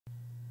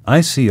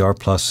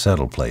ICRplus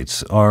settle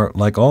plates are,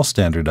 like all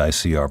standard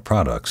ICR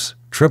products,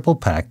 triple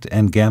packed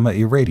and gamma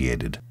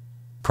irradiated.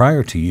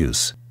 Prior to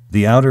use,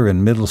 the outer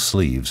and middle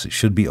sleeves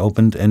should be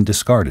opened and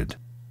discarded.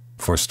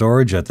 For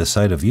storage at the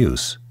site of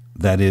use,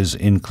 that is,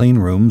 in clean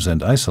rooms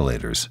and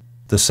isolators,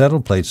 the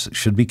settle plates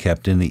should be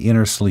kept in the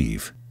inner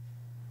sleeve.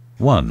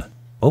 1.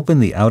 Open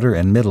the outer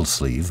and middle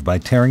sleeve by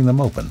tearing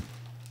them open.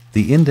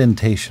 The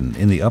indentation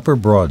in the upper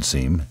broad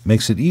seam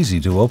makes it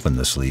easy to open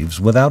the sleeves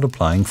without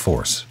applying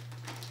force.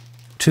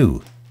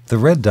 2. The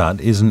red dot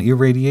is an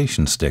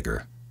irradiation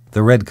sticker.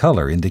 The red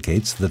color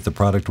indicates that the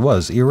product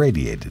was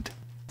irradiated.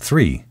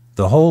 3.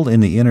 The hole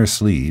in the inner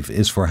sleeve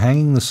is for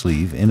hanging the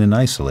sleeve in an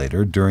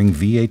isolator during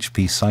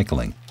VHP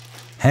cycling.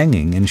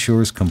 Hanging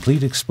ensures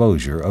complete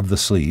exposure of the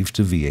sleeve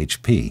to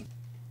VHP.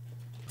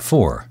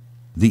 4.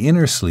 The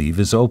inner sleeve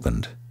is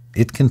opened.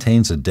 It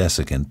contains a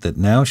desiccant that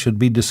now should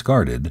be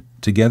discarded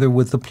together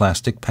with the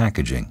plastic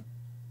packaging.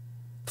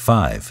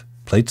 5.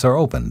 Plates are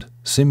opened,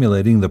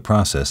 simulating the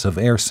process of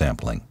air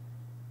sampling.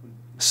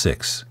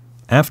 6.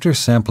 After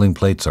sampling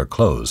plates are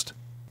closed,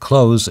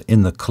 close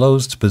in the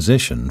closed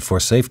position for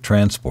safe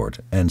transport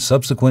and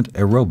subsequent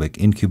aerobic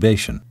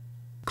incubation.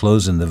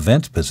 Close in the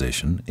vent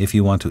position if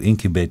you want to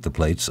incubate the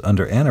plates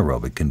under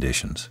anaerobic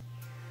conditions.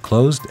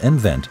 Closed and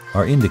vent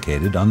are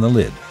indicated on the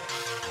lid.